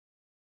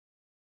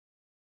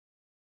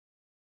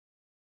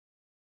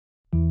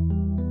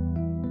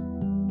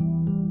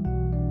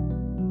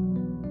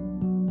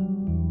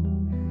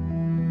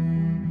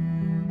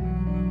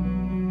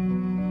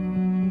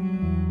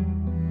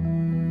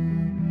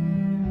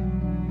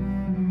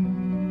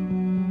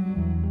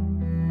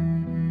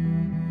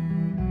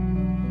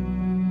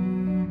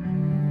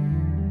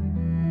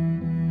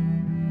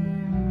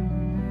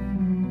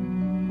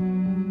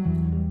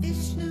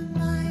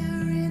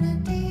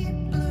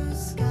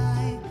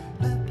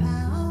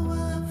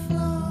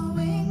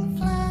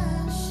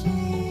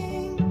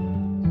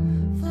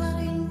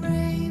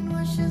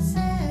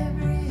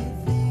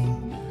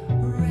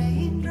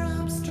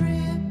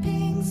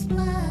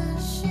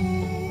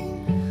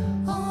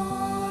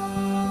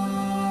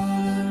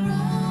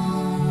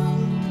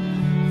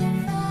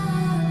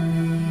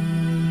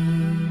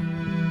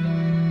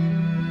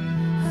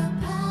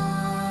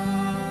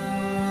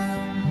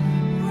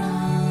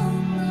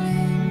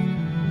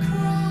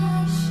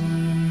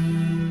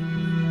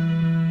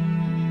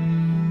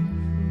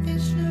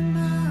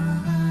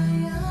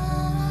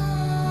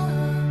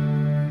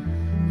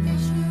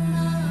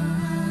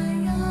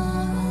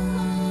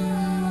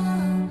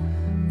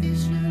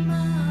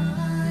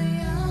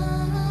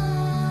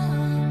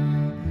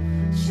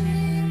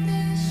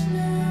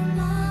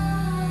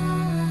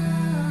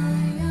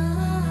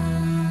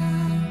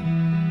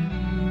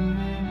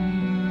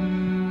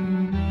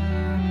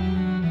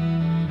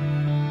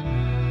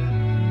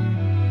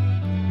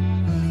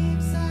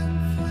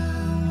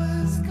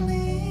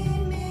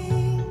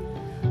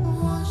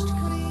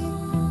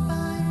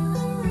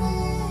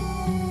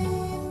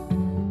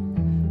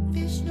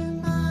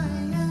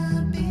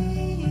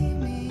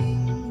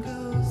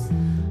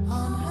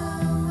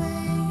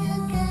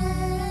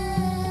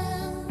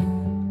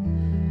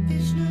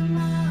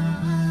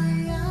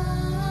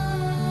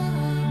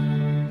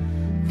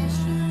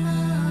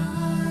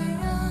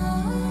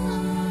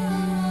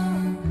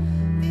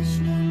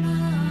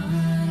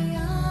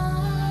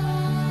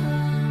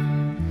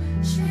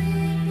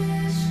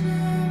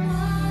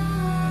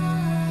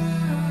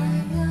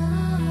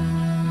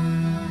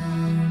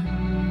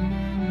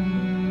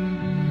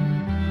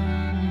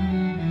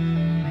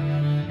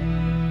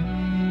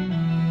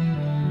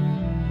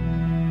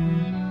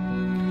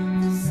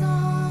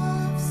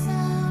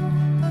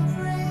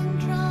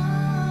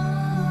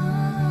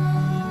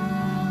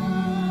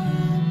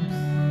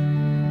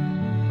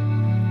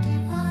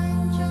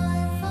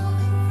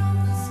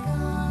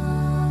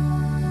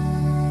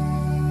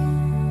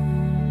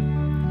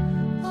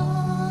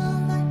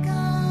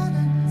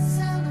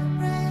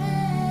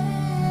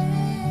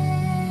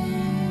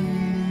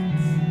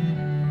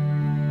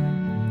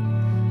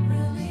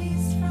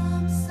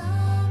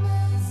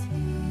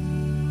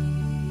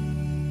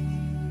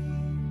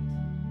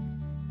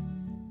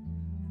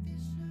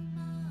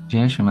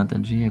Jai Shri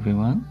Mataji,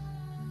 everyone.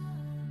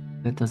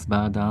 Let us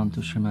bow down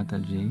to Shri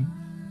Mataji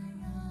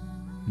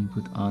and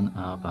put on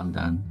our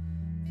bandhan.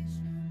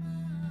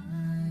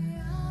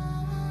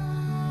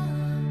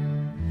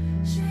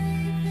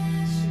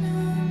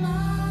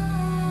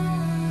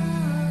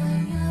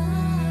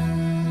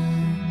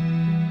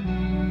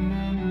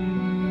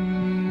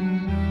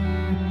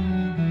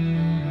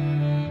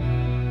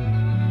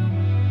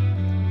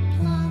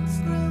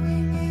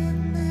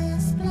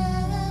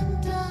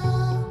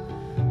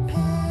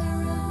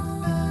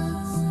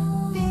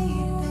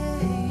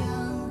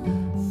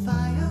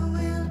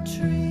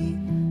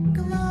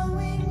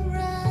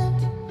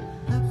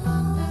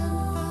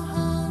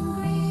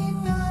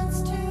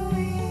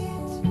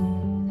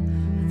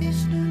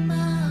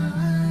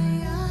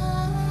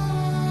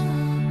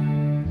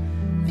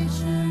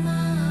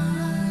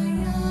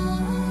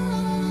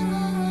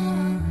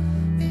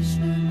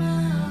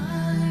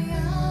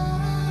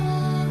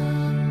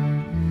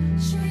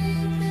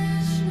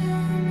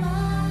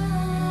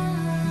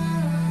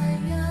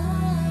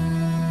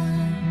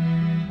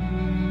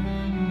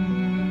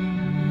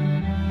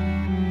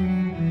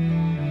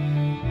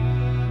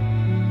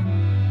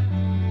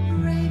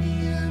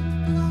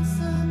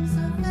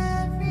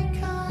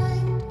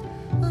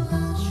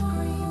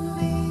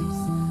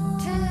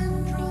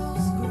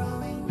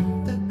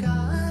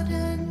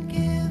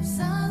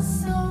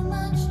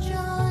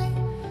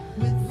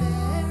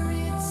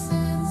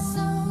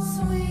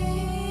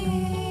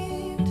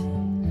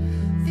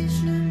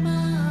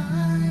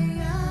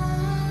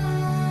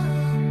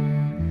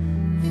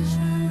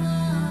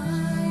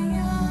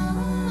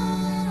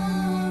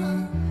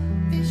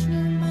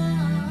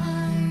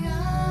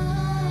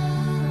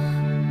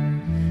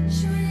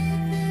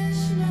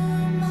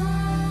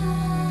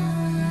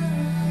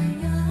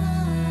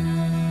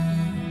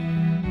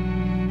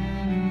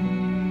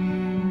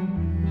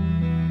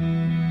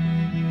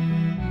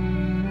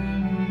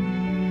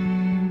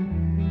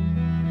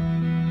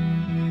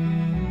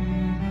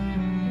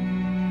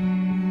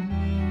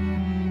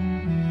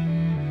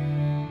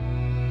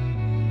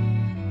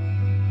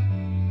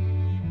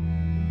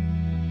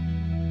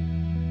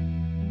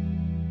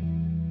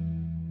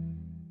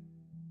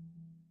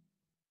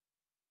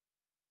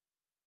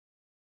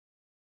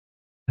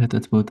 Let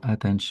us put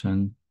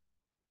attention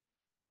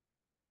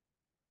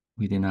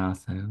within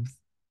ourselves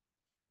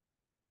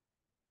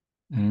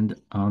and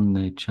on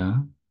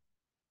nature,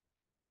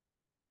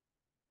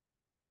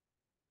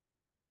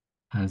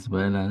 as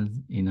well as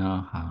in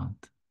our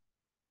heart.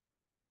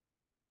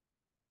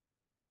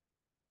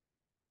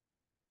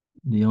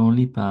 The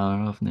only power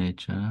of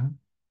nature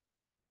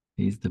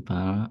is the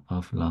power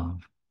of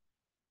love.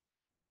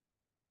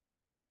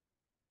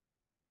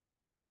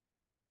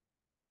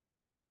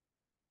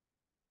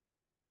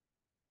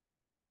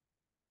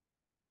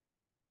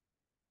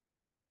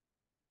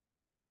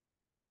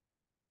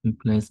 We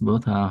place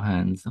both our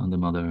hands on the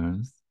Mother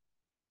Earth.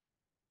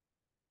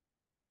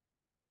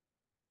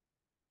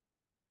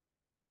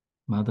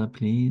 Mother,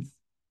 please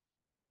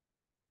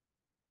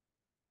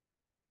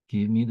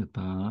give me the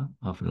power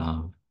of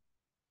love.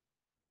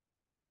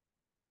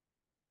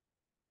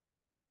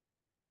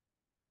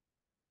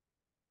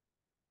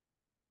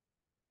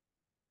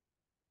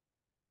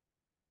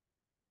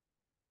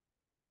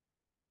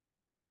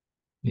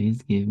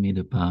 Please give me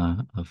the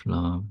power of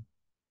love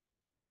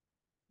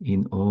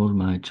in all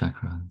my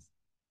chakras.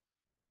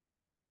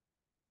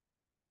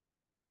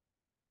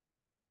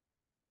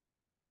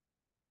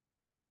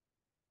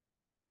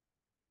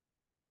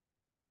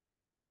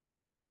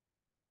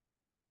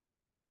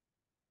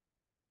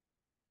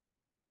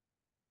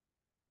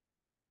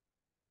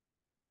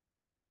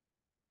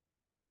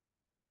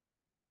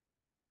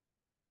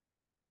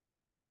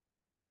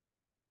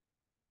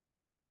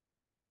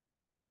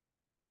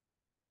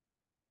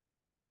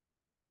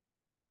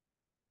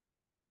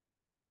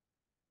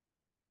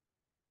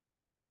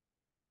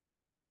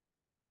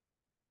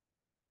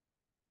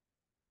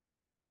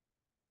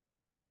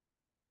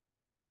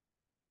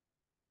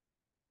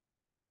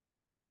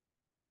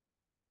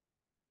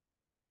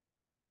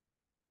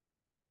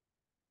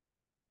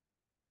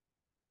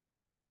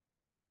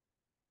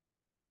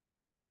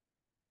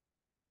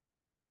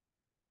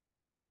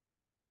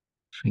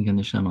 Shri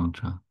Ganesha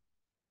Mantra.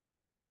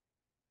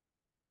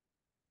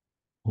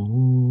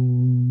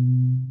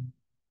 Om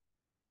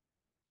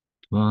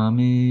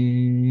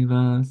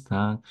Tvameva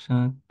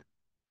Sakshat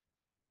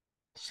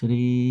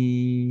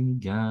Shri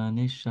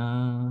Ganesha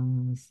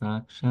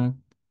Sakshat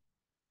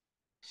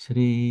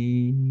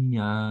Shri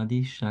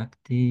Adi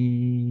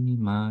Shakti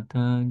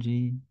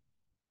Mataji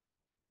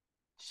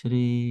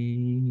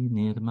Shri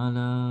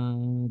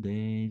Nirmala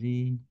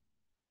Devi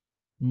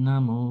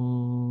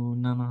Namo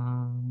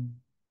Namah.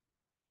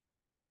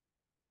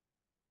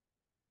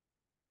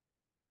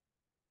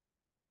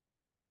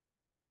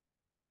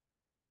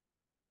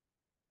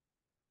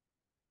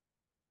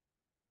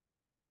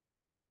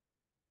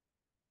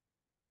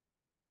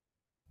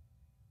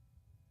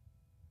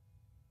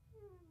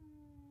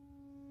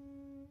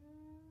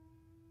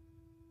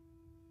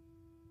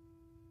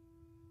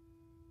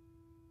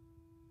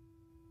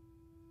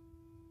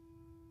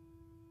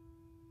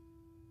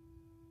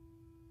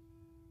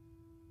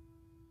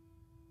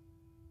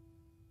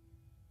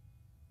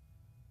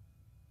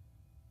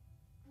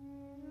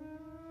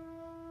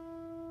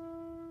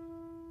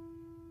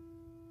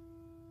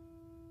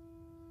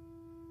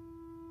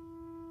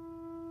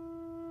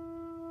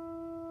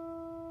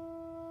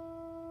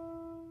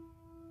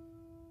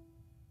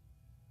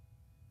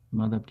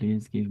 Mother,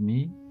 please give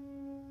me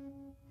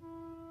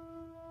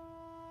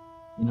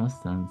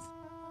innocence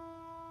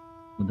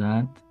so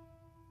that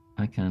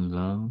I can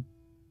love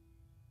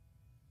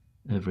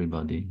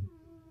everybody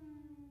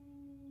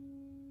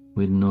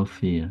with no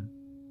fear.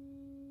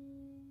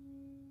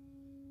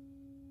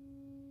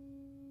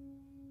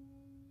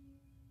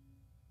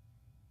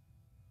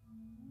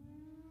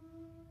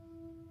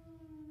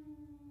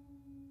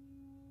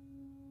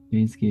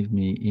 Please give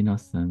me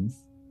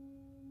innocence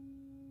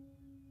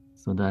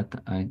so that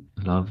I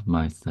love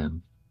myself.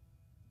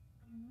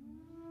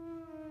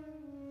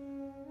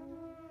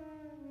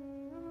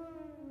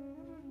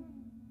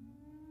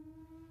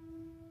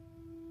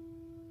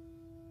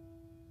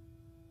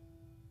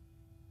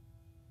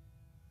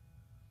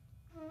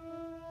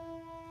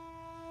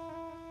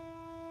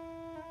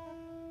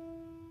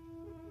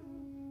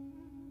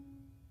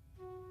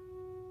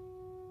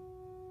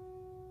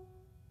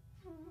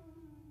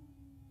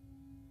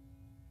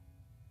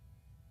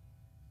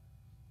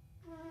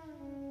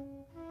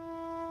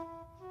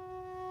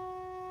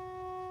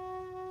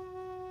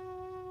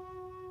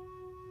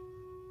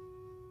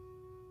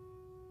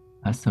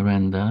 I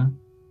surrender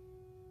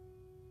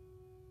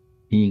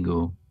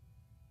ego.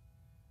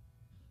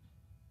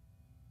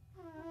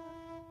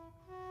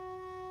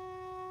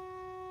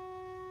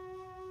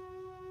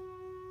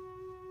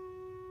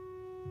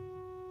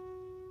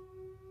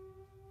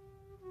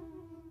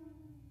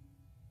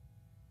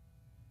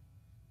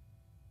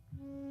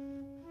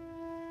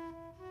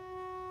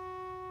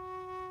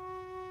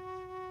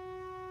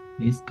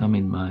 Please come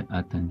in my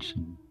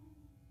attention.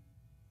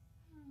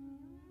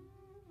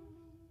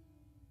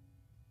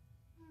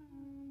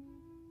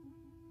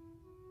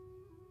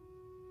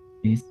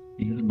 Please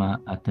fill my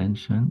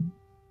attention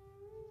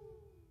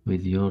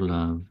with your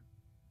love.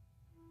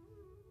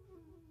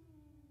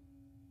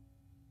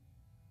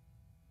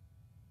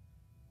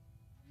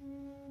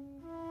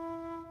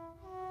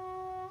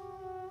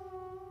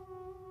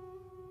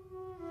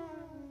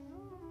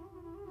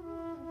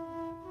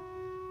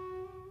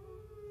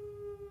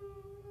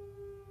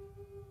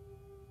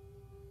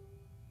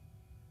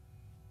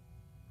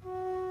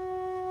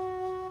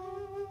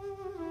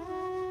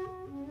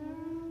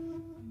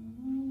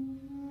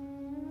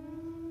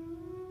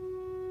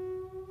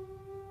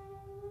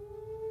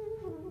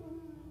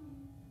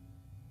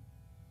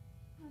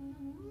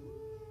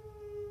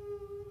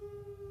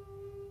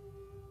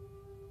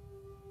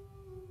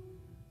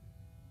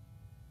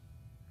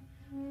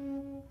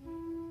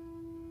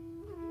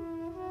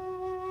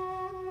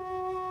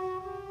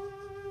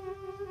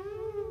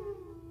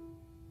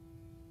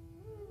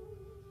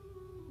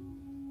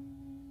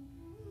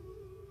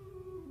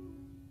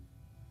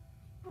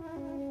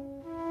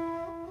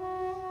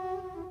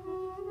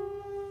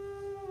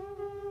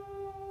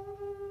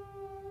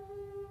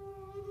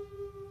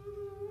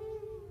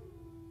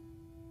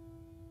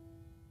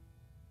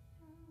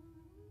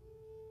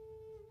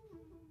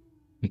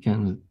 We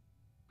can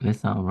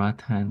place our right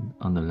hand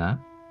on the lap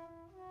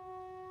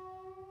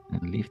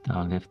and lift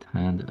our left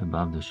hand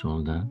above the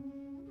shoulder.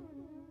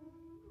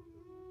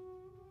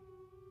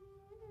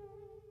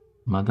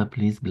 Mother,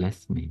 please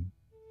bless me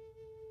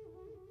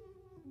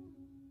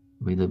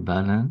with a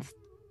balanced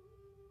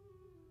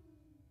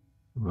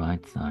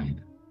right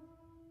side,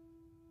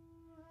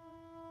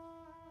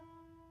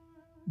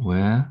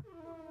 where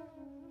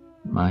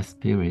my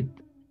spirit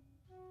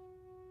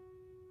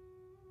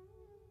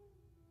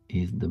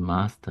is the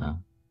master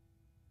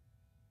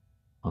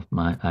of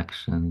my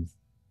actions,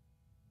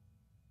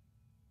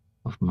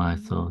 of my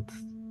thoughts,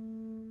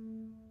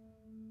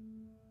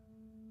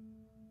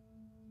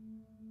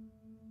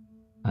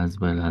 as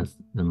well as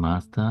the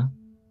master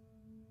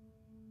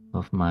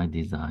of my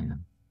desire.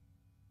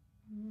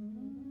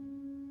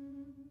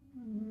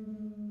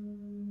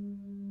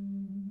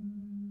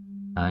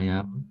 I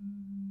am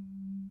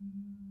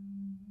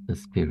the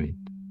spirit,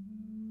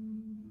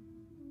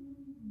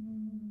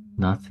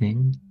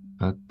 nothing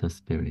but the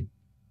spirit.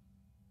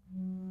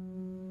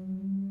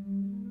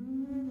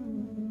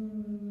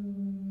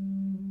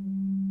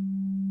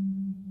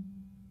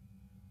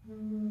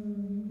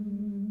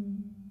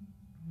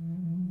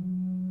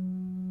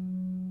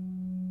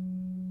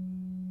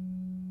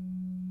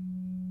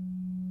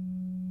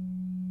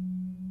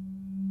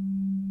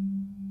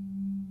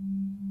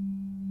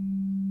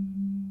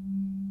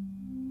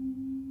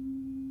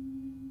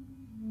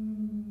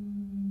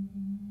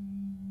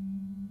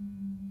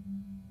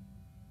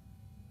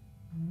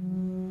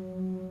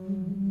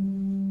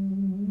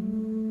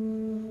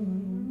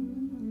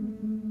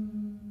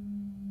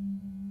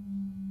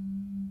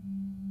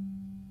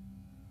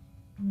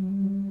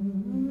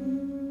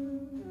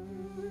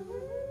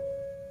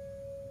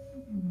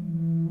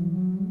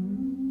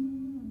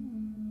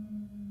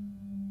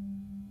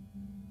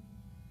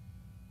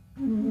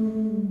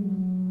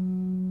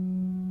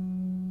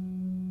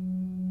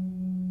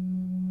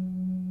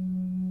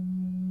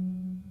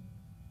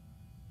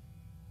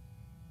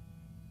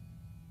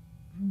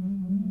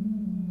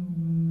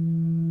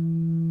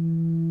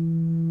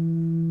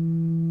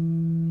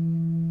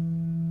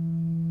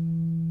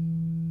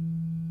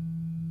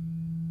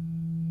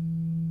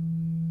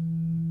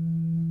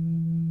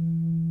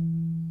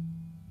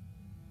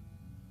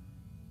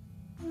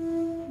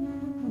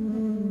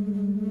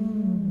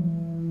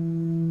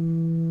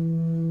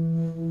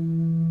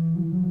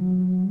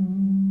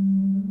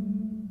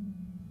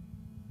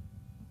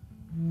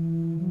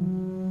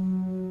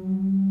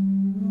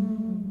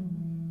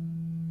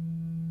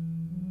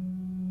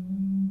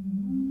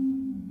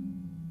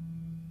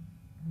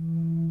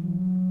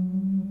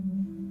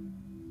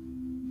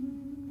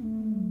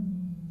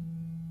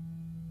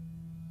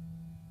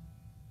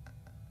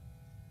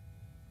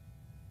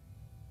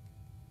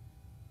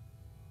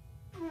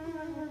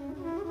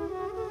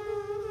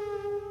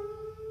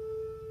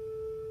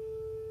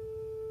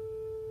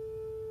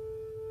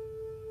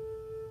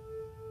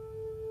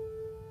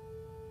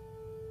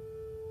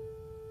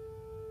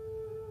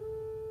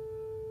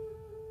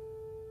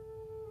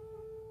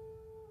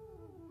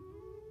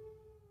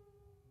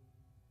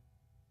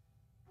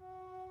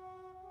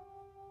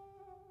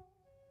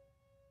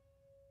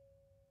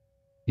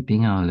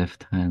 Keeping our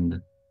left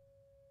hand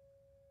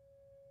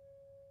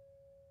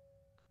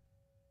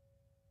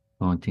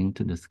pointing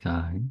to the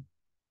sky.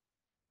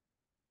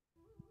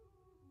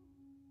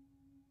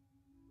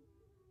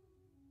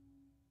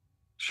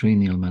 Shri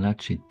Nirmala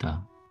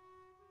Chitta.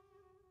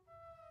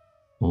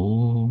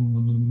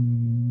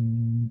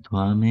 Om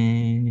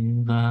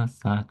Tvameva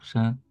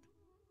Sakshat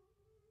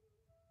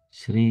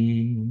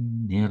Shri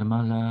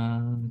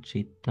Nirmala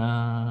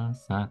Chitta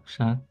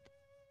Sakshat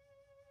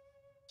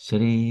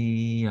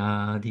Shri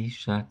Adi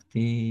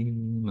Shakti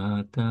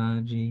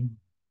Mataji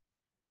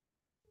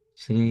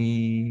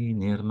Shri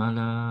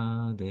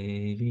Nirmala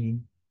Devi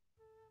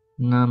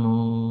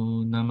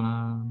Namo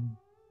Namah.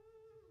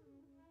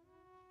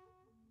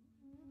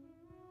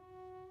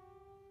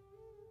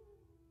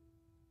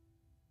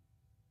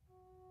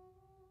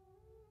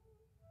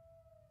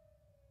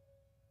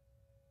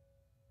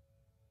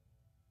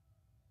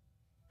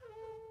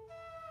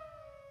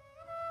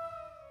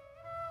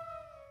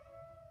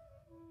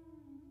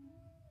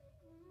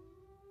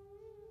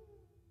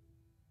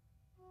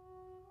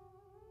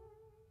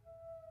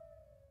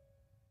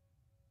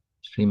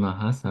 Shri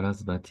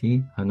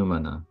Mahasarasvati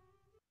Hanumana.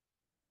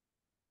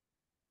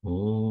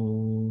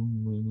 Om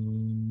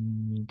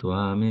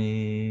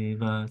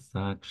Tvameva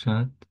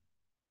Sakshat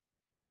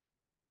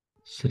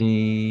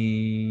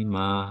Shri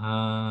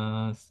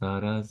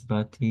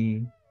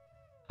Mahasarasvati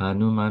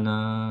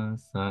Hanumana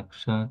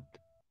Sakshat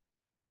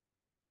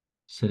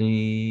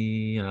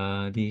Shri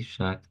Adi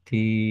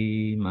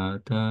Shakti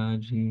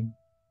Mataji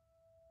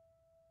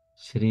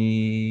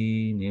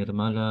Shri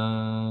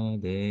Nirmala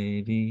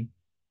Devi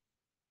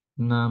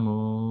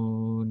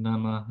Namo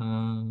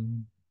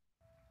Namaha.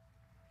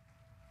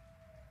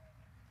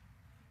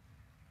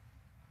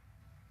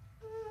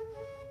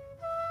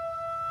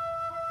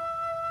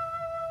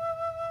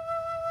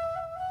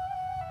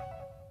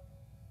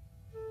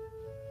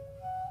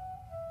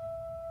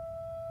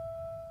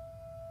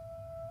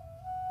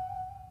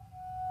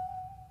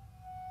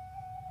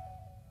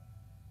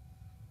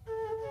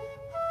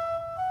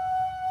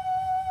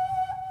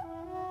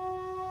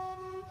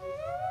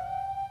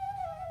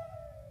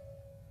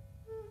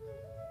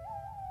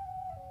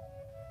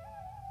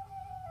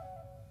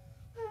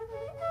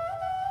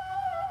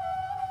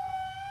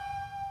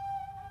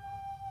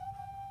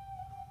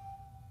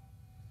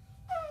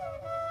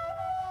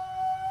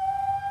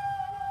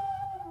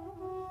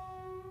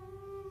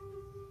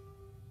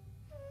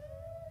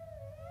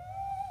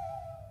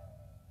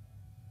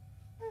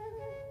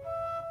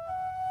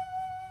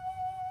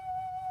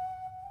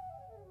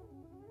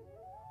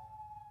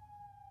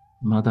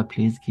 Mother,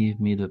 please give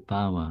me the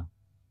power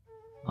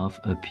of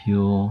a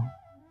pure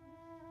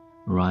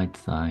right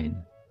side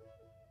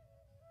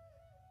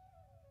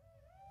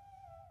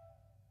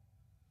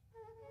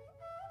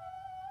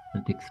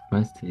that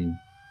expresses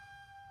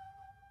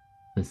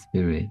the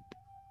spirit.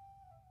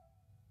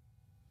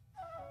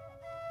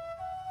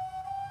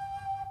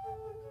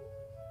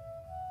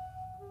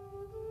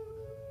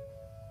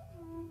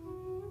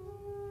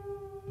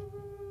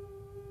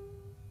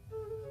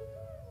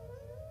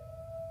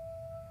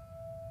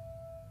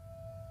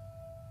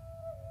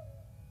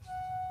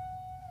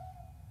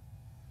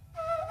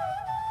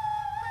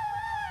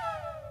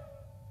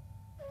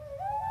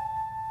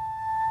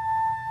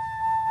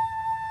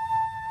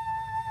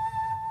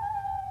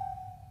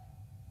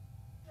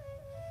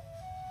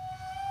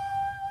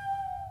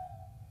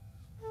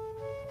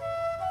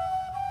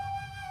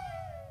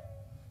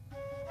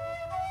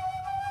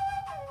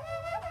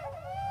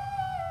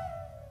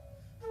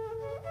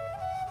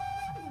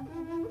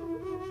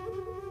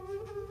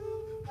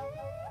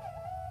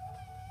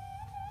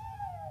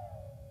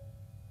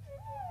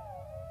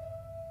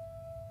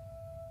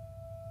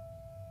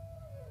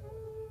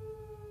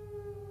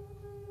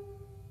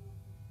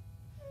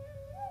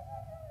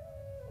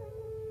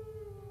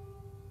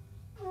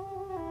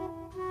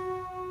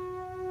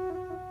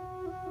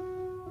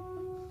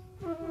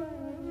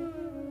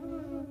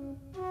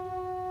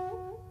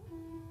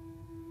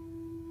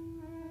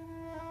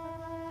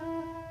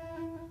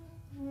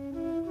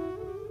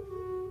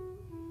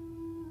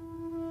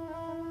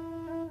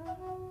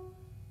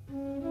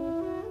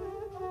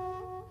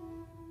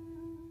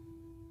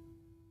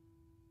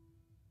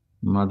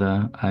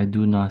 Mother, I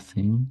do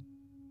nothing,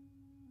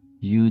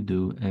 you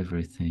do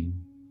everything.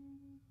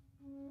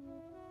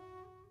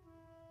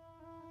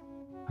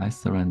 I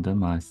surrender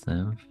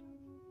myself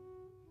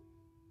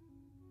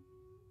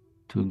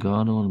to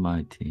God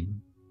Almighty,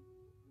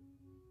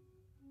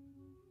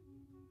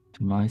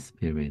 to my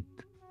spirit.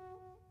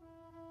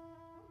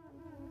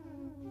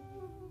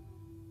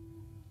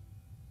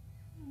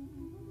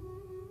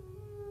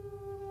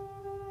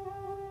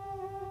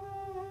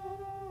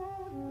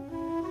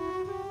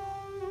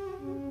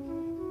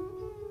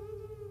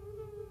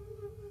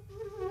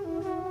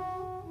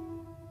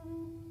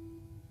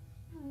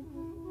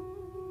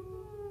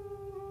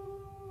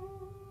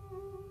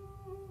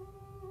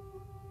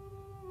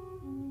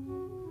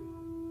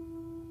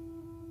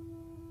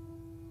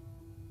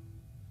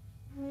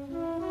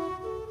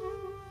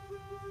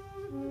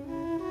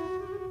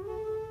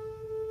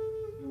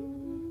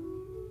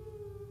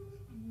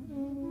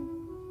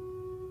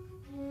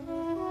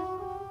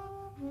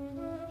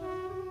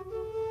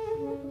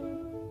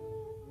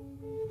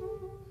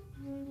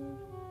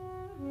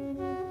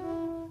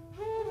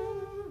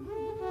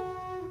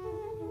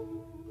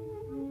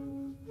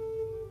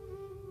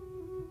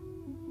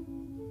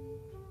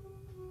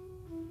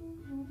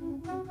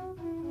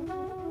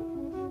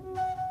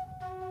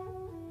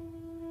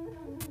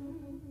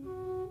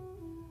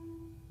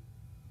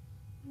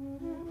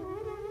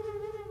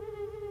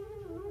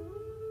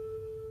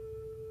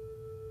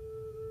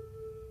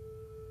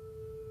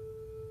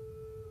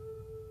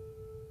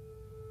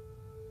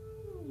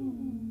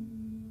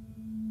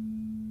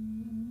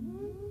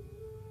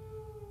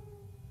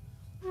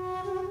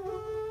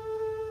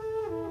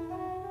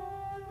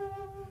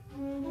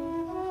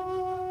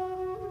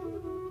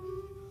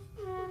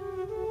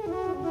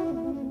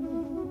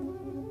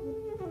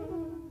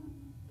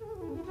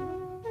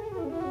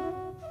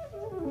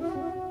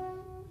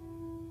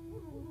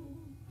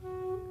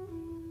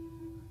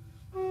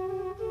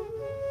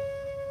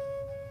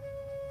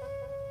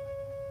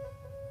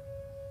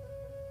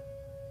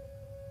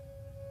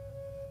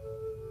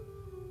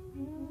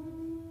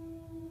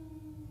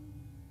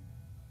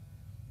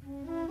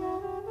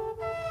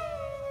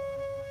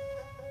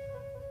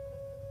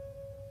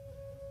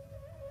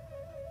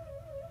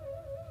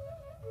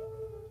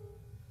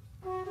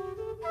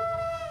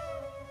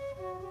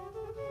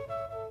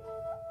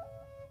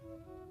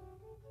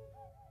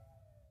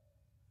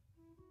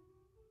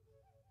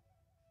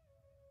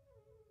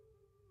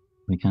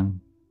 We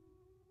can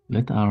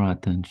let our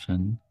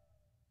attention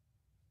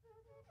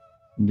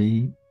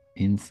be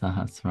in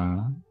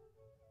Sahasrara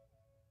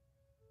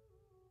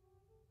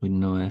with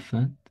no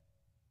effort.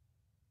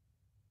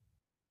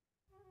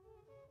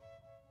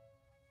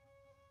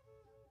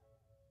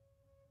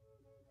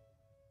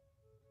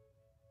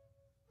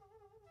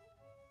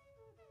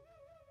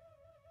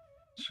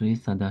 Sri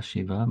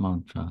Sadashiva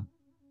mantra.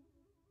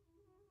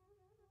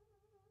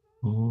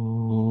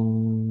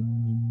 Om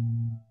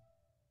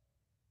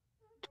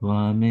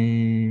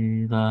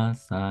Tvameva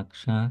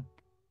Sakshat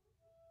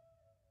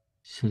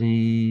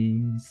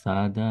Shri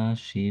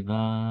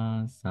Sadashiva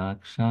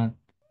Sakshat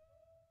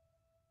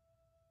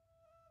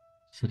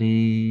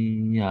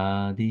Shri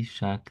Adi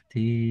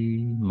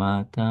Shakti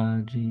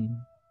Mataji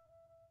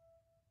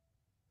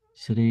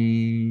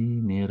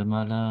Shri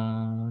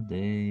Nirmala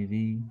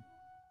Devi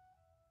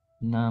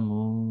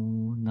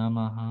Namo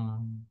Namaha.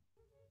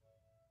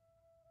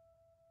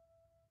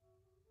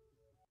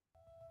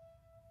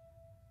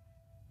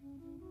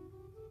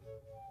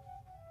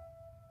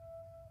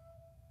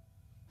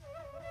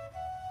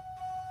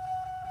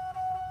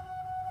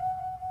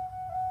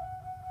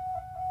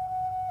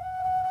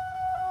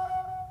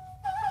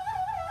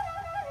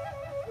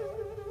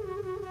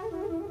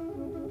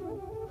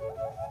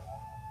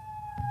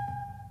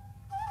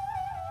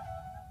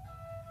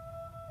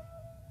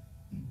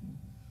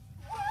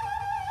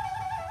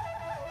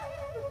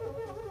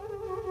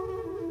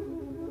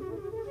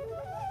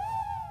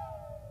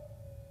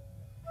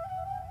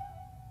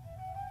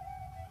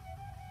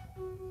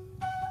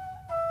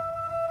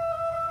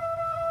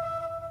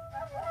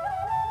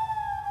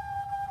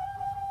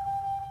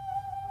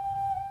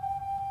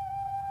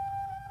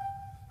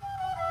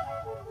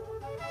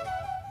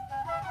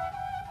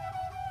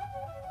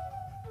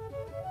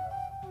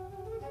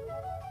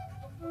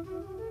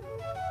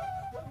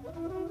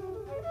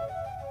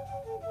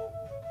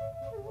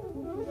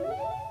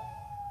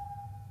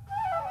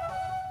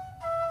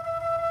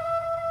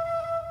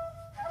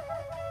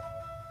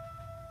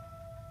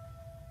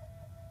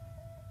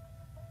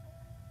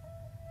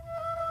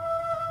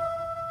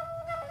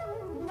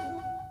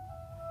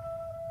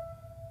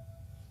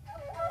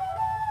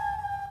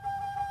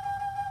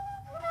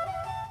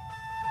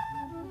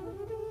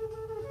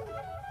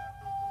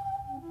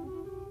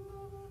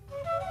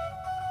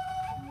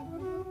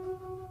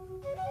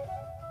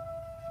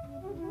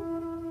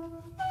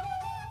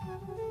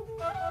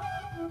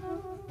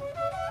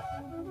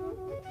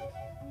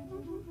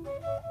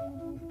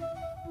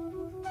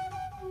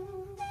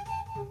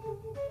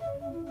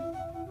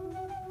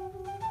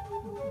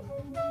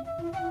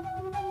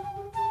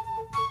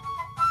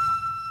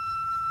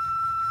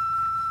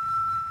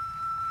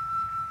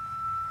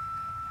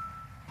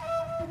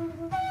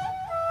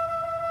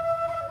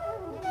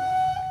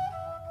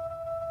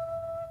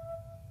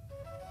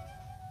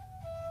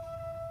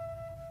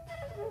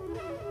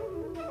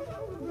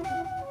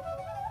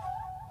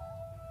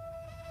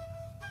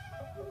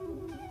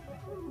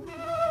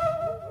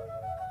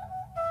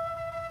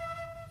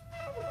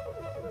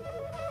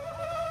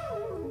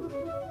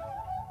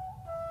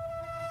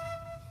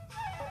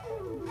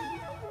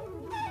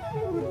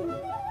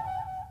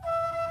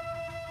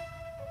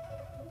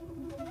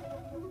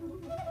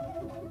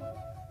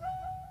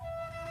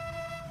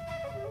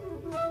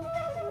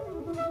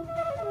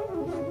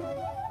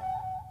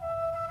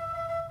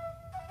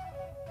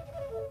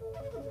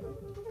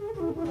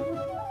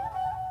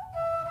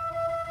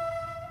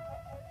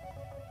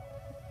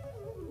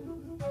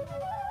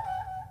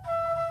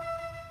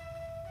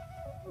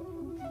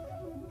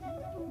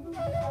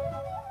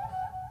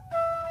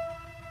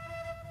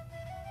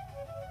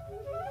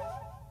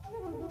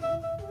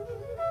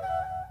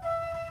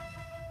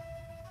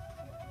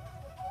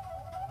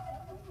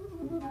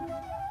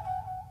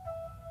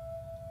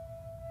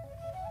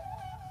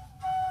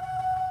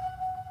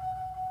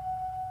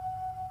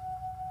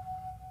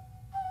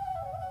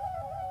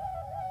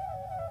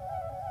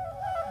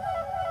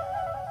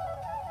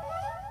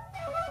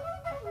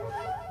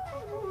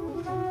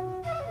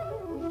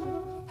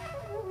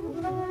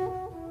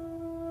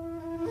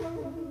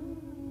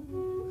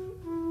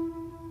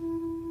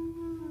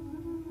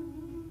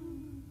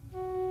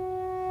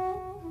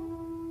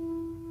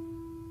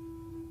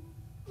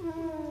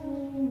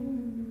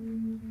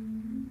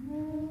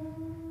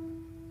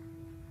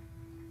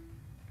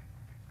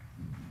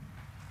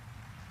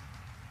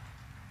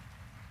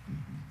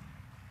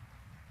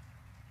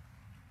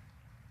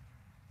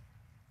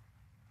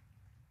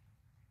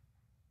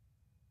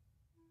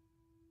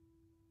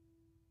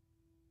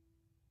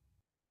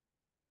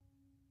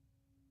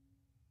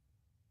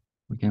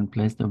 We can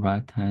place the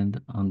right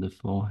hand on the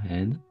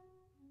forehead,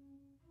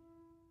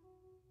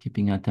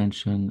 keeping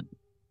attention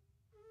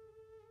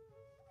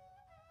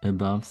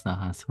above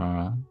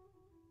Sahasrara.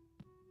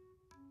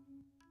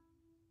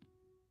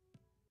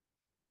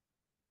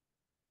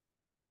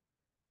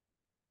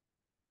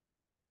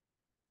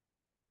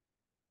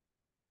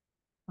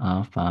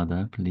 Our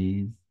Father,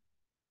 please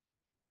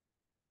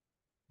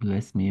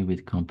bless me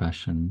with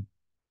compassion.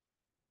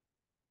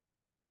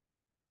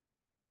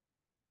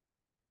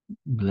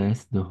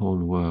 Bless the whole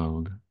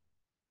world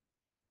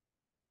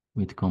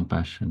with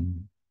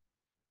compassion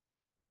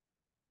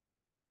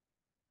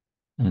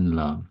and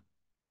love.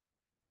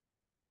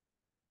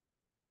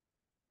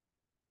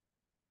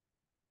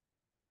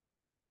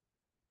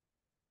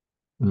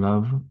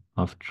 Love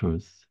of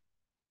truth,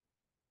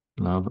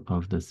 love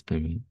of the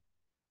Spirit.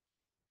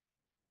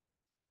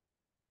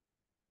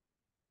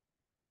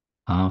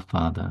 Our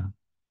Father,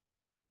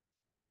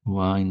 who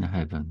art in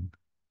heaven,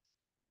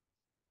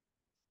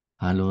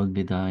 hallowed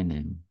be thy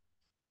name.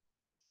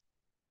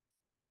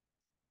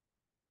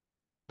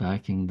 Thy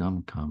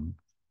kingdom come,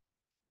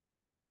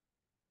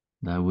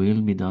 thy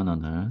will be done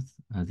on earth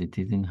as it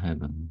is in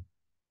heaven.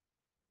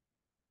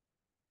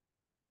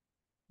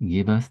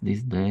 Give us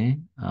this day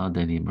our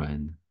daily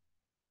bread.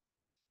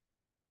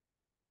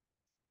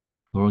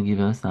 Forgive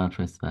us our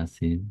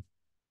trespasses,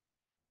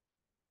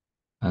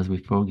 as we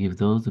forgive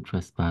those who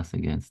trespass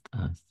against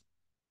us.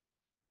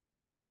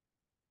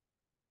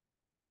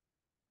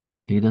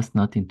 Lead us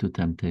not into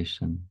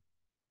temptation.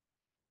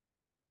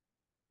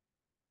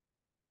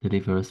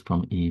 Deliver us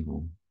from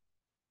evil.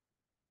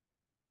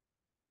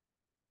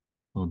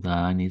 For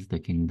thine is the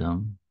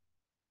kingdom,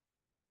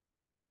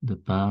 the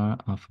power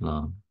of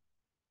love,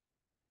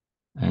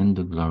 and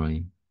the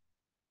glory,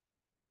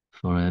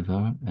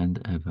 forever and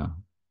ever.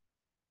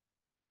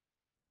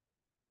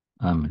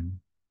 Amen.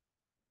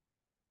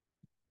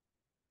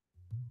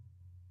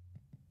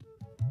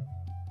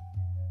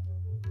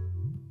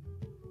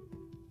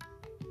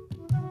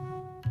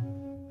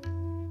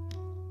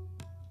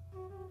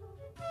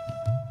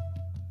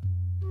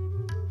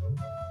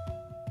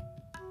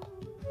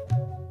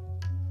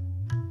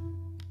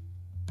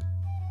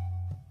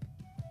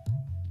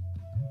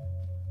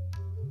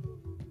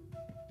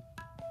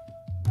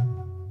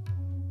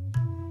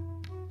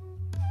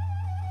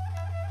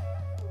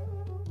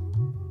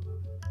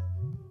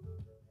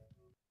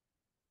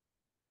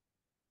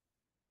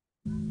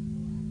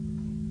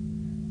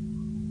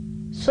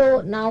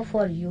 So now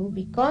for you,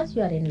 because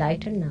you are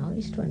enlightened now,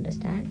 is to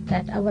understand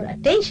that our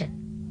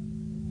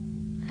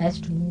attention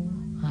has to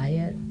move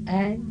higher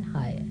and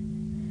higher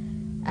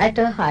at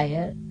a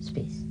higher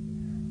space.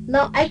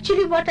 Now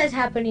actually what has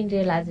happened in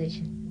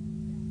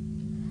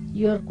realization?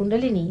 Your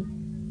Kundalini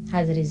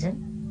has risen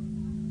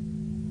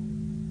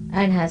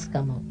and has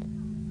come out.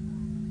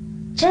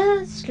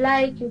 Just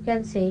like you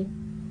can say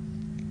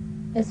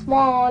a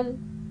small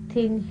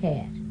thin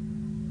hair,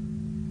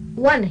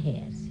 one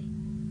hair, say,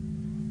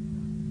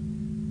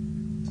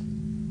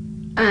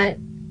 and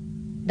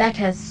that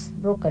has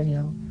broken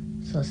your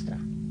sastra,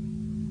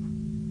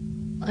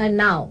 and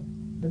now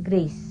the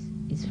grace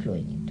is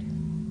flowing into it.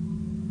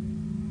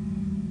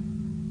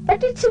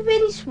 But it's a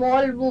very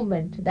small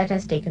movement that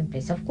has taken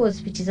place, of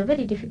course, which is a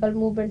very difficult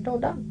movement, no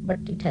doubt, but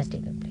it has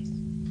taken place.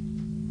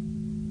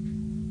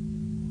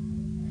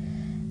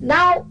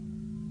 Now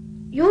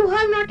you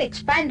have not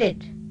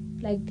expanded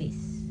like this.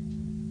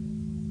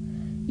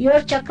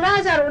 Your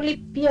chakras are only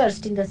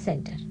pierced in the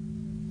center,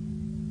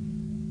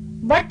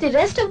 but the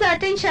rest of the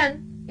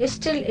attention is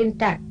still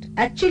intact.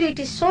 Actually it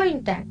is so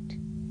intact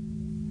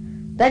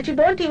that you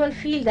don't even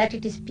feel that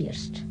it is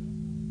pierced.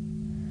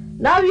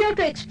 Now you have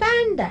to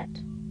expand that,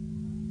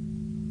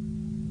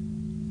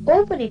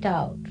 open it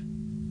out,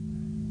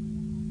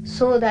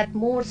 so that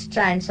more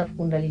strands of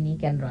Kundalini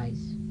can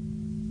rise.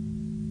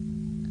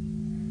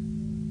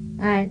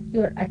 And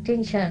your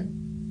attention,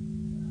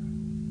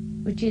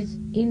 which is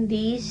in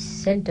these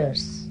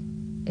centers,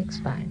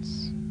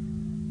 expands.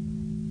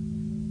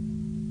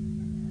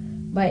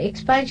 By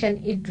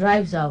expansion, it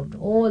drives out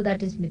all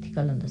that is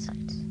mythical on the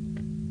sides.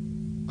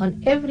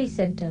 On every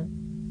center,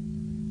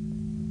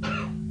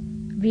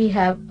 we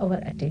have our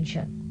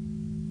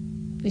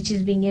attention, which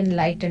is being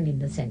enlightened in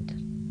the center,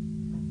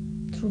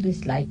 through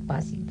this light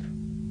passing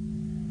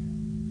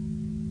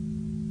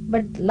through.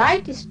 But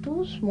light is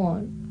too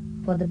small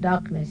for the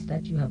darkness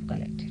that you have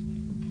collected.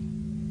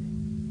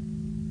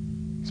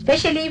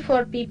 Especially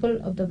for people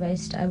of the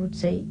West, I would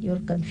say your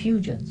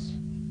confusions,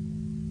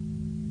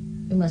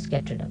 you must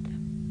get rid of them.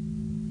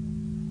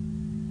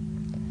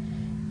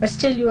 But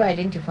still you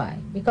identify,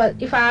 because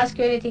if I ask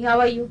you anything, how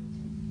are you?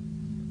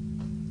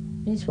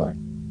 Means what?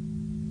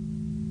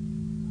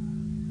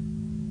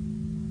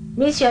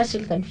 Means you are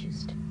still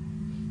confused.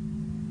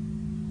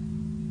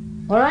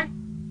 Alright?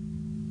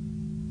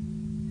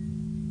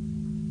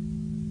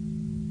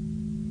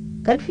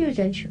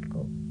 Confusion should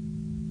go.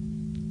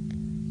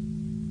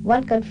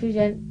 One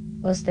confusion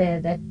was there,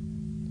 that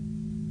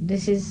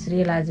this is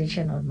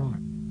realization or not.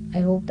 I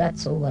hope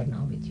that's over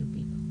now with you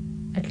people.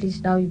 At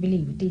least now you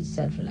believe it is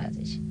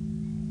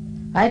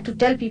self-realization. I had to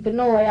tell people,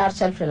 no, I are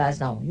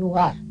self-realized now. You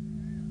are.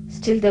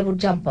 Still they would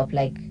jump up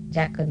like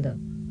Jack in the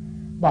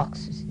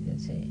box. You see, they'll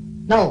say,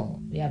 no,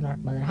 we are not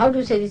mother. How do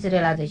you say this is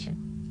realization?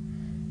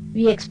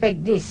 We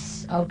expect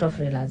this out of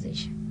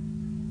realization,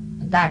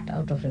 that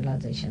out of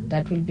realization,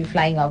 that will be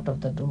flying out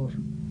of the door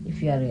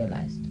if you are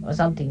realized, or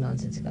something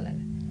nonsensical like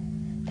that.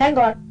 Thank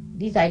God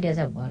these ideas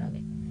have gone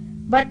away.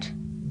 But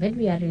when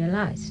we are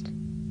realized,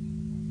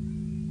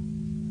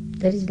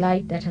 there is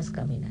light that has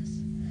come in us.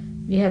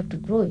 we have to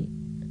grow it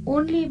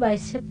only by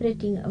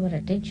separating our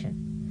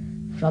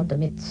attention from the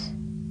myths.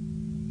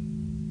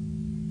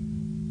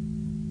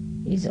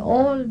 It's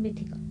all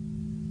mythical.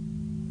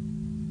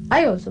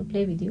 I also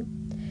play with you,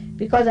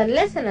 because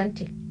unless and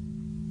until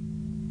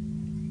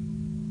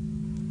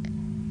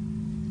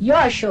you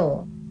are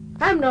sure,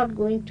 I'm not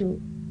going to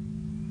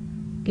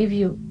give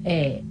you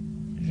a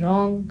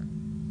wrong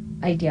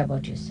idea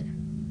about yourself.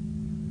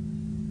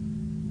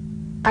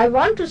 I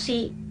want to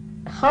see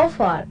how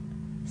far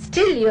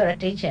still your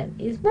attention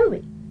is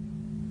moving.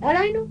 And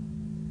I know,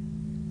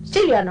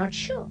 still you are not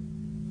sure.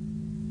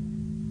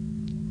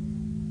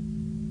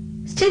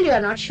 Still you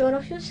are not sure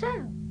of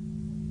yourself.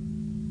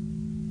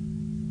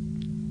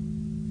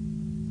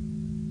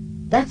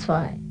 That's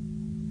why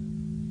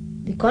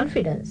the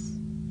confidence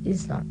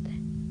is not there.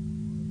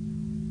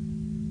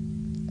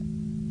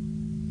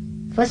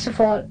 First of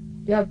all,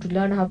 you have to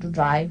learn how to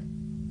drive.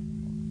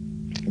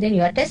 Then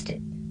you are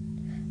tested.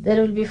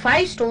 There will be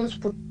 5 stones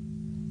put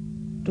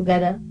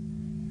together.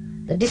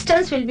 The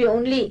distance will be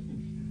only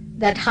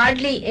that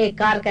hardly a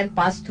car can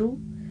pass through,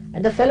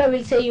 and the fellow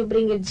will say, you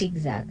bring it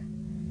zigzag.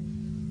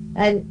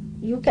 And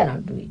you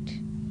cannot do it.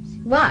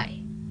 Why?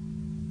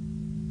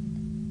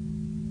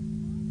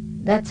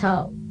 That's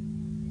how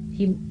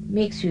he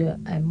makes you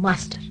a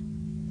master.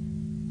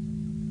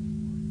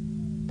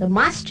 The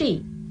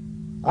mastery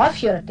of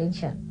your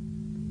attention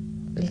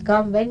will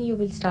come when you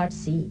will start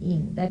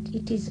seeing that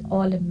it is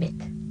all a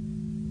myth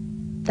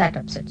that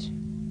upsets you.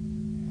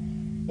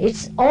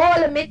 It's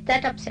all a myth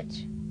that upsets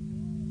you.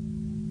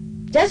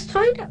 Just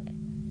throw it away.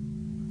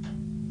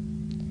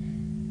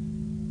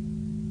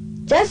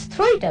 Just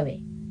throw it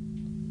away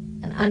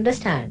and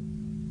understand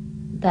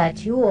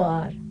that you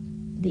are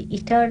the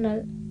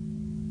eternal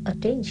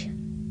attention,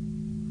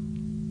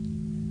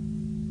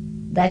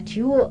 that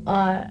you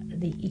are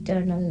the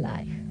eternal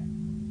life.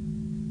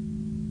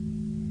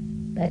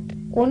 That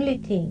only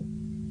thing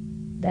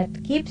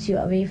that keeps you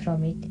away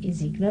from it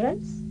is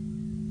ignorance,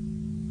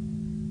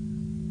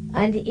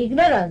 and the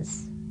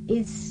ignorance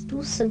is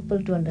too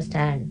simple to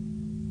understand,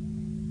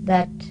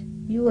 that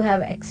you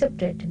have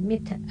accepted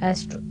myth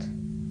as truth.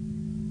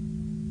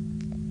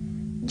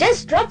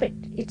 Just drop it.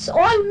 It's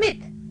all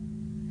myth.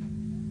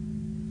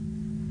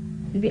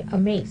 You'll be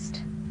amazed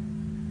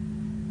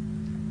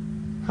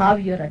how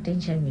your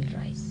attention will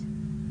rise.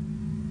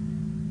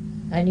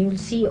 And you will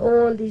see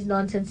all these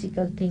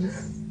nonsensical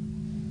things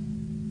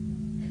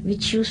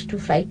which used to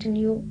frighten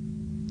you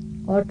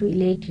or to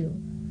elate you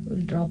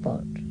will drop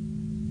out,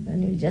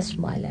 and you'll just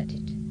smile at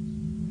it.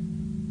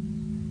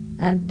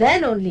 And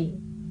then only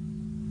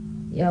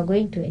you are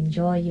going to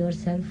enjoy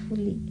yourself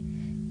fully,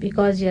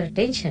 because your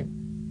attention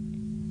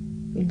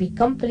will be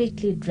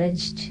completely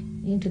drenched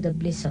into the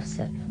bliss of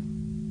self.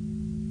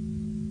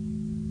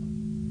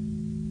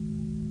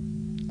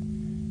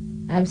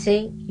 I'm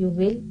saying you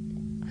will,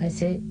 I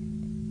say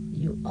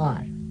you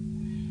are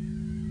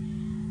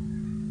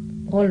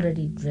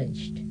already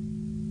drenched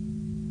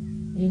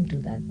into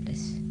that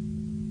bliss.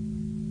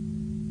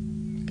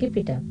 Keep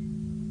it up.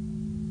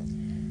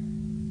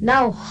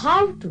 Now,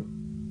 how to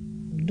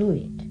do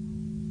it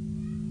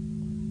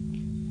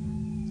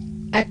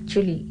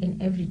actually in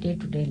every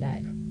day-to-day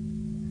life?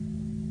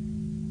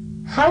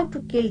 How to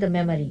kill the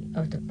memory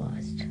of the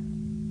past?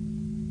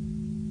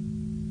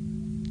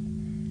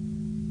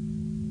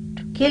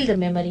 To kill the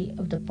memory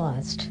of the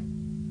past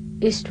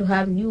is to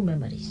have new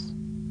memories.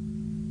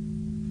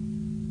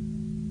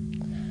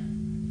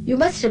 You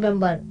must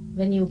remember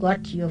when you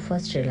got your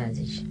first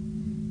realization.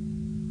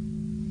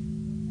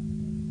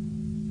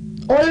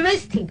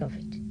 Always think of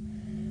it.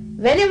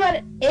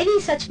 Whenever any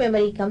such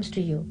memory comes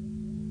to you,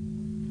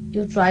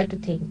 you try to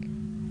think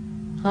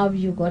how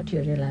you got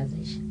your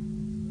realization.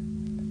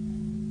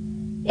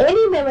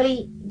 Any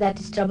memory that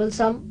is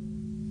troublesome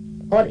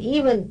or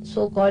even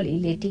so-called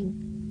elating,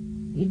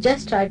 you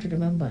just try to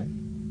remember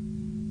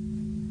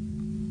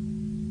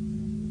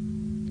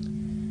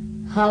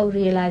how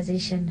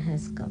realization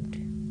has come to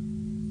you.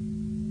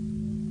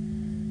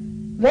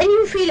 When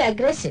you feel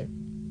aggressive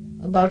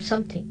about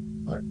something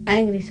or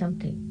angry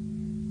something,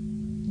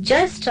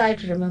 just try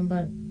to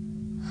remember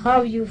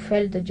how you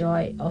felt the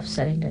joy of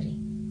surrendering.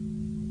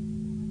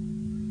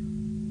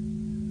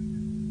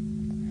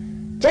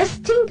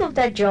 Just think of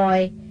that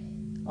joy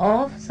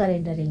of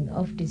surrendering,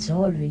 of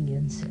dissolving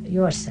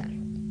yourself.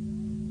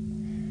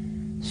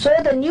 So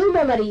the new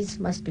memories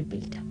must be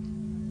built up.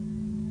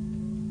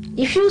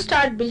 If you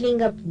start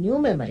building up new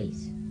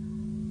memories,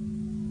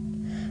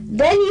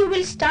 then you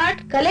will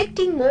start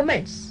collecting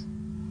moments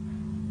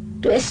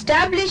to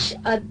establish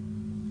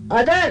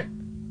other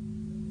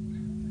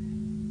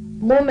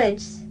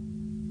moments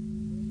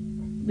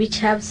which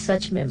have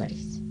such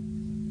memories.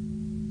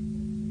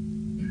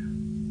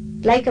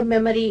 Like a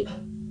memory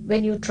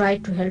when you try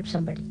to help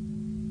somebody.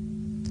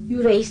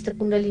 You raise the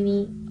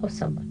kundalini of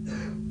someone.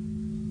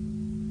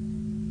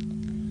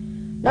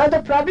 Now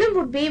the problem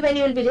would be when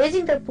you will be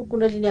raising the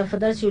kundalini of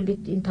others, you will be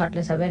in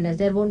thoughtless awareness.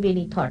 There won't be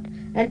any thought.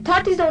 And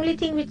thought is the only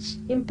thing which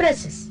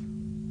impresses.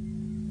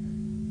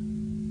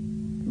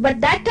 But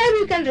that time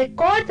you can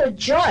record the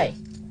joy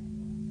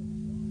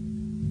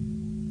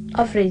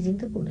of raising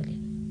the Kundalini.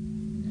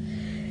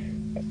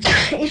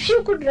 If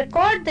you could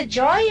record the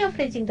joy of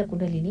raising the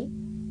Kundalini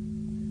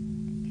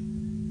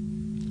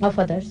of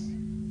others,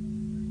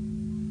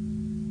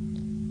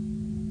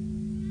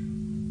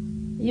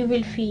 you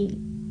will feel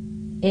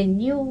a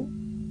new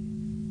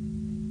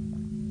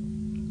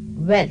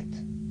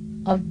wealth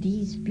of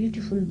these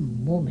beautiful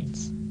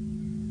moments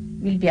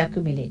will be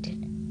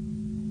accumulated.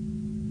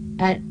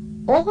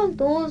 And all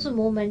those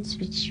moments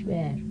which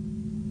were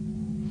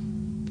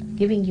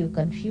giving you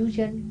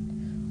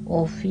confusion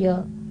or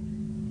fear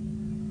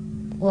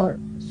or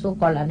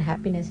so-called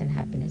unhappiness and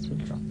happiness will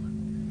drop.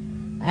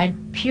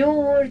 And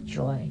pure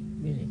joy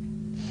will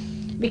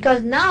remain.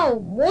 Because now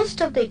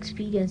most of the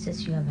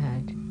experiences you have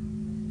had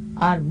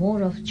are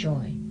more of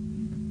joy.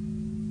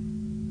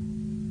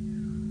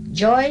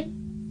 Joy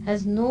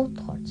has no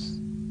thoughts.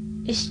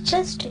 It's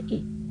just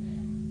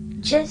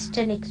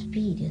an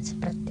experience,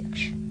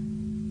 pratyaksha.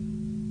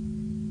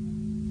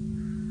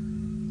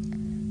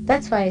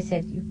 That's why I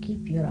said you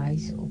keep your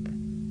eyes open.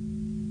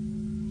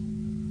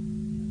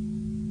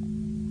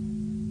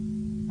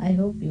 I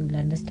hope you will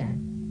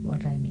understand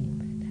what I mean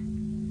by that.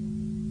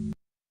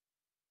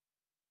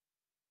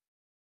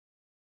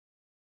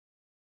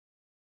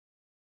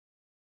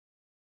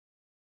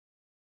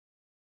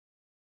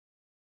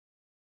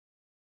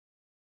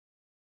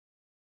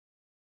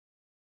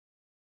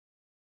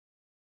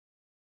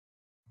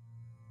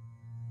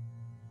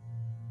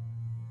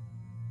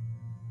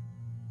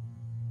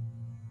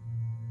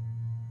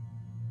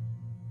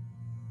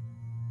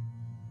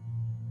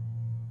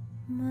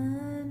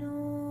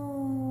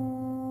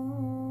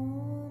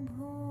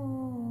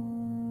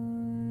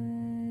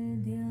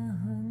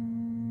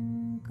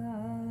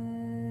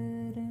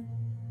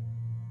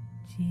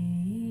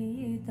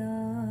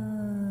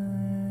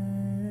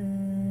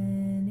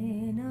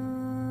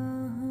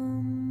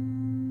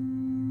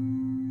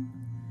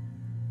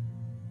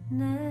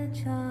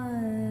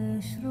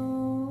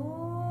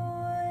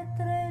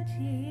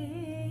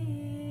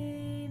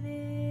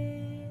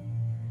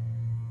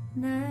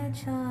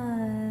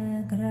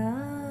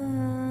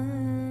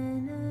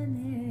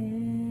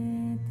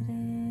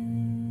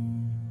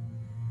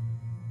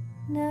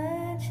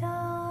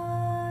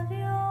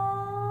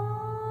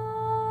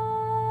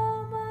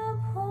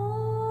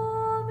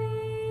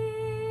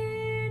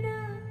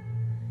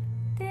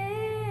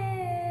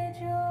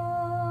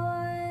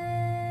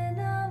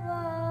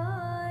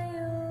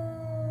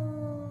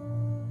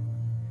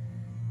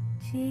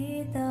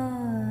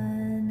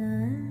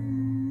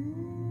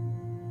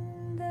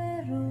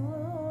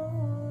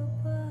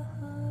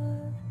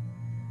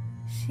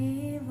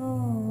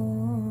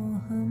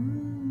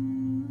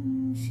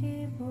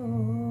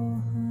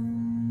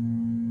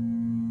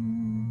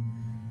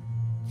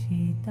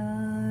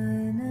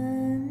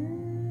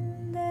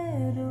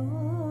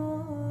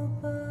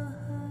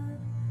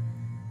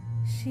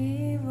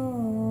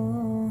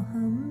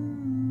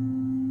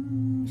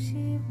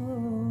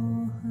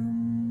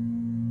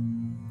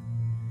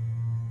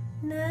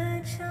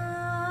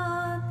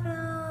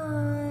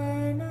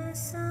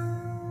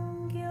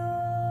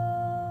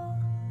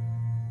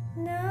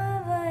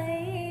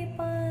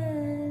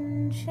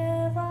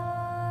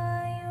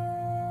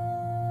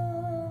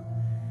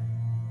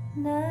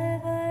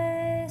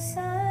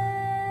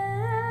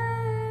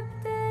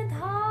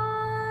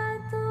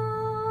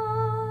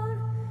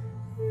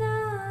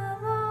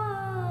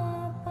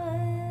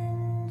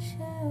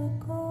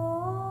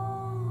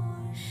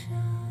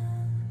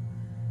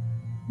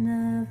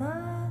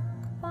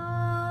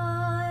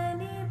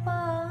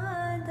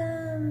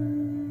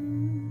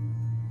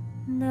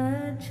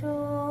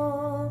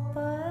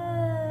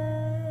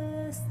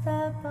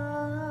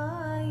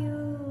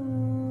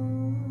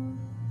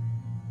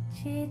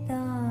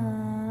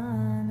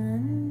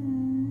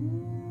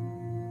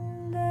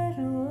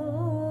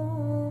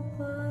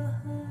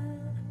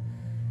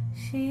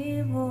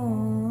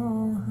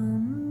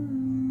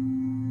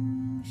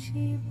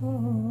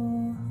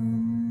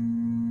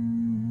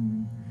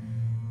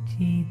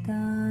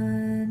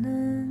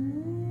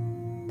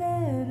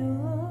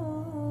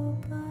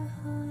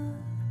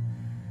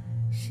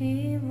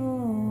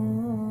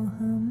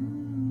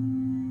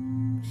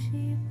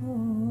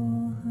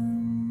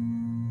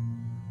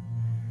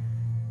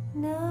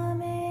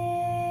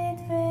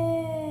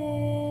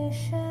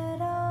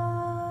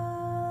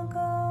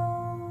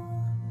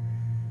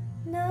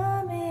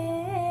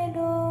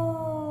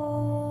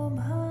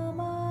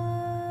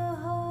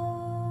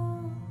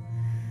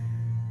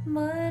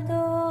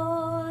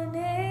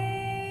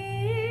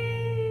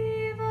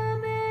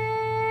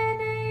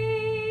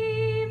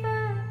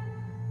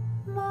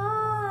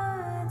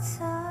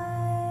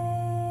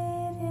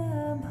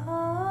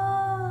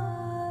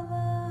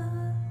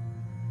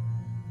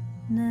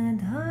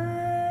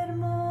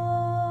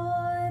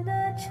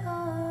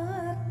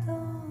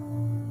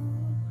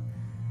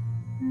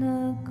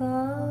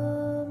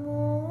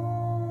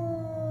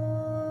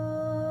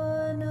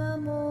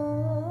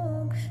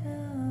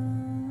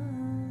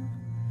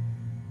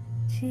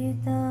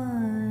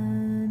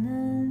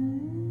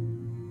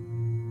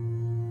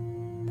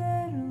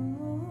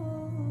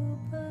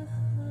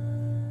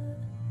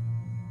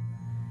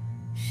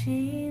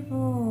 शिवोऽहं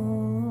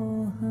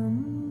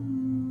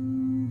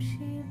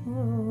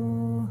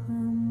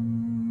शिवोऽहं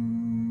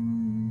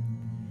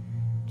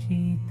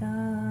चिदानन्दरूपः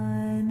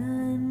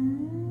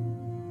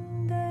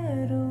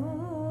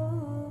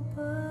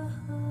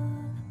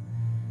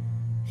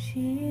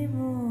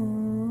शिवोऽहं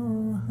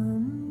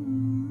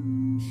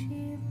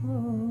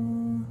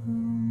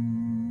शिवोऽहं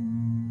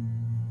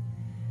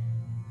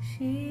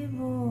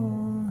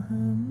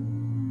शिवोऽहं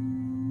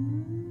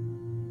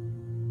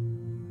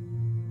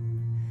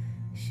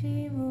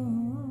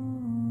शिवोऽहम्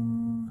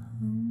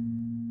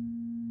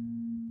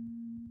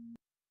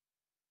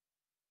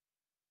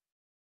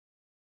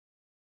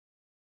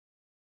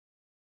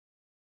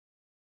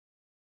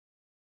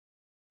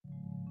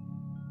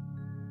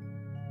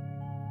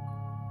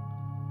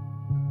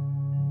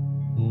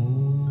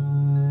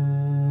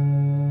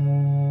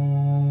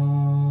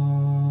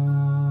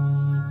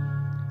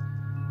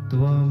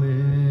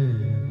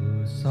त्वमेव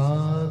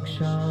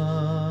साक्षात्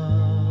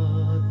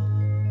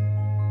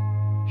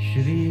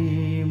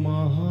श्रीमहालक्ष्मी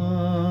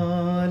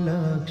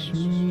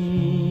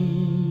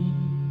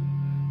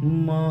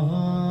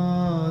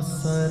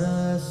महासरस्वती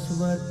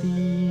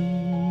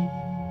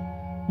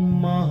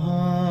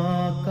महाकाली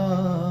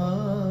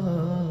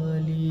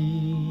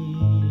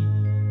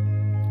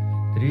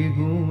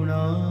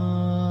त्रिगुणात्मिका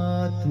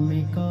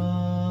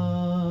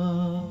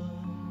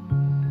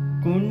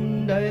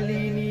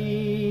कुण्डलिनी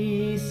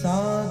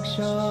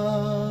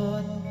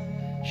साक्षात्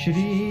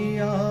श्री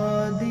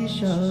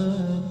आदिशक्ति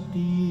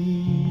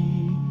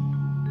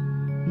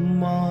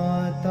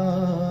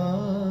माताजी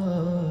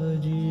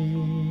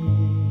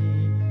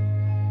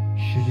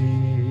श्री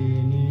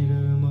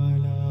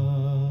निर्मला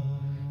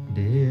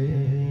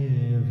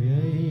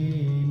देव्यै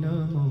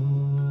नमो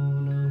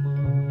नमः।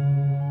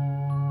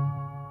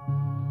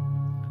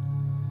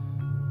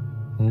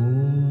 ॐ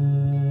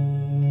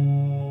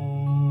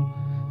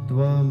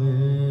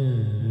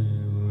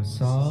त्वमेव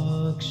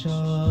साक्षात्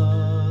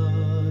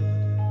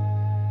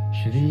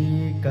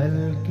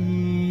श्रीकल्की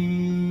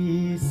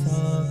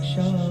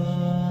साक्षात्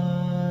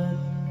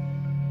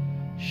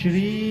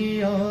श्री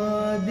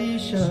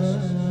आदिशक्ति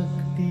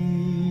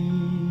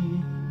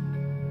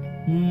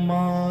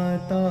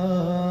माताजी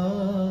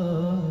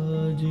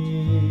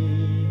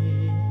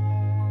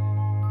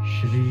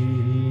श्री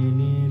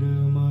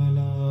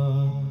निर्मला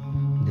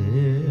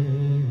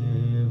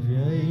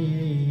देव्यै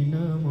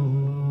नमो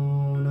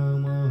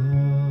नमः।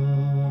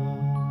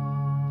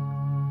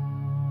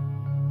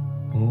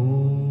 ॐ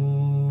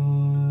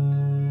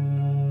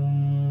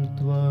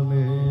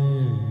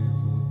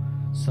त्वमेव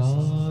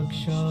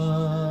साक्षात्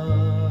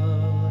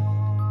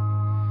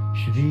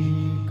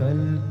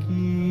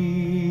श्रीकल्की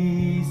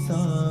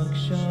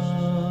साक्षात्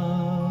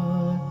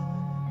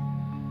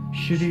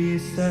श्री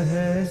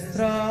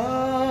सहस्रार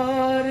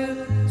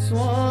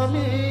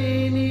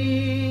स्वामिनी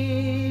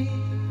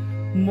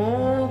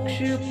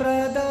मोक्षप्रदायिनी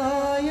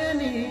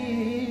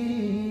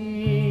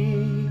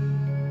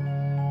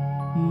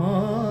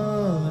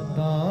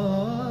माताजी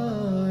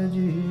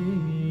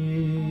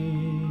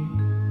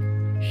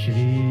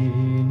श्री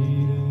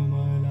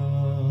निर्मला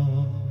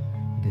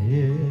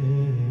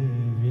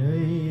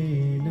देव्यै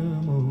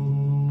नमो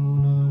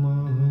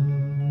नमः।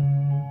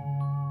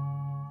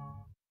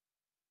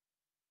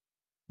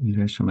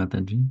 Vishnu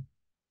Mataji.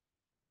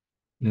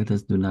 Let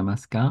us do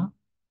Namaskar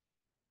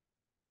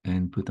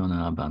and put on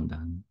our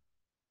bandhan.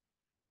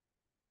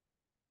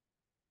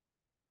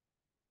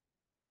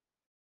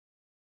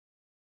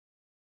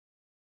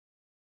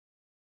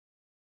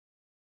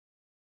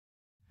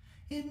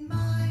 In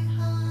my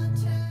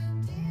heart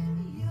and in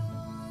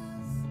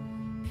yours,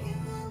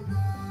 pure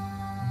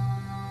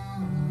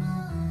love.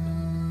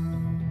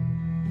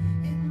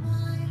 In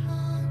my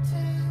heart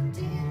and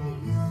in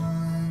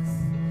yours,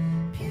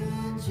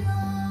 pure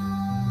joy.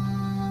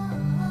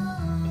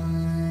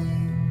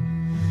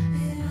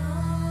 In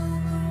all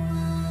the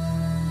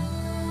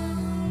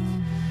world,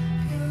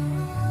 pure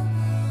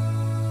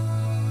love.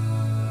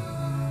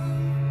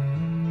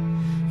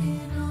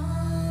 In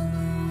all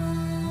the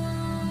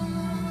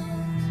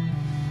world,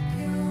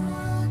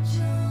 pure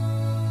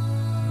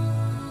joy.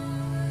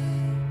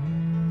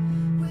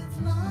 With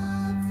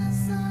love the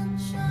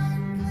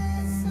sunshine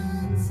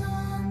glistens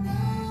on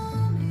the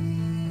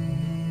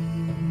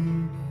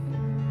mead.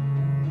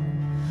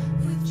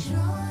 With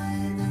joy